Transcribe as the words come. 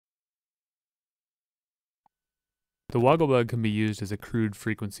The Wogglebug can be used as a crude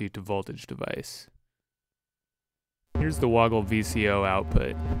frequency to voltage device. Here's the Woggle VCO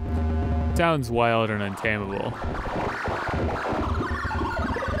output. It sounds wild and untamable.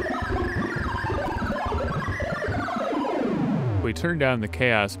 If we turn down the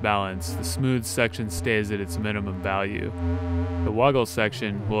chaos balance, the smooth section stays at its minimum value. The woggle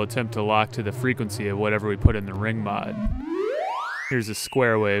section will attempt to lock to the frequency of whatever we put in the ring mod. Here's a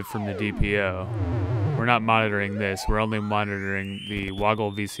square wave from the DPO. We're not monitoring this, we're only monitoring the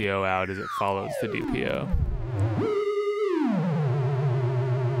woggle VCO out as it follows the DPO.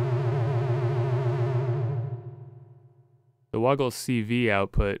 The woggle CV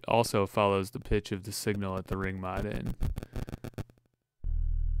output also follows the pitch of the signal at the ring mod in.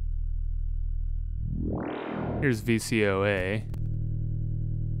 Here's VCOA,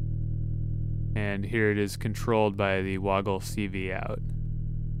 and here it is controlled by the woggle CV out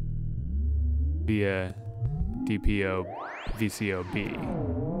via DPO VCOB.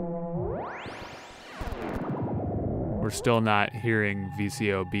 We're still not hearing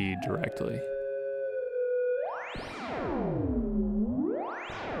VCOB directly.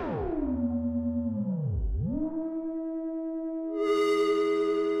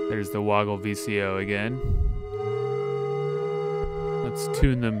 There's the woggle VCO again. Let's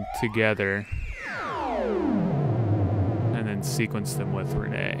tune them together and then sequence them with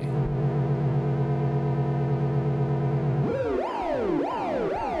Renee.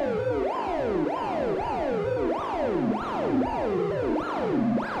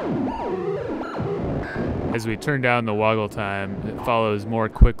 As we turn down the woggle time, it follows more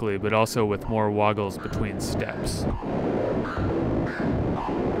quickly, but also with more woggles between steps.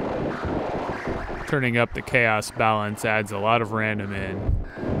 Turning up the chaos balance adds a lot of random in,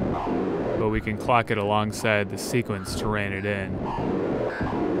 but we can clock it alongside the sequence to rein it in.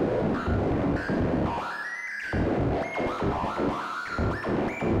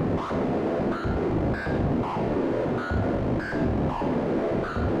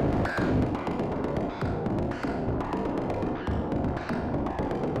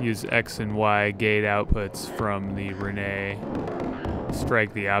 Use X and Y gate outputs from the Renee.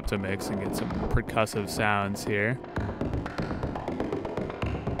 Strike the Optimix and get some percussive sounds here.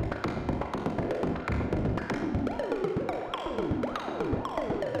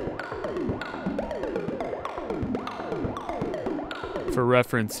 For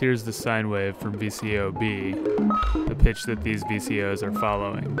reference, here's the sine wave from VCOB, the pitch that these VCOs are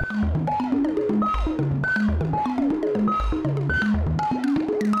following.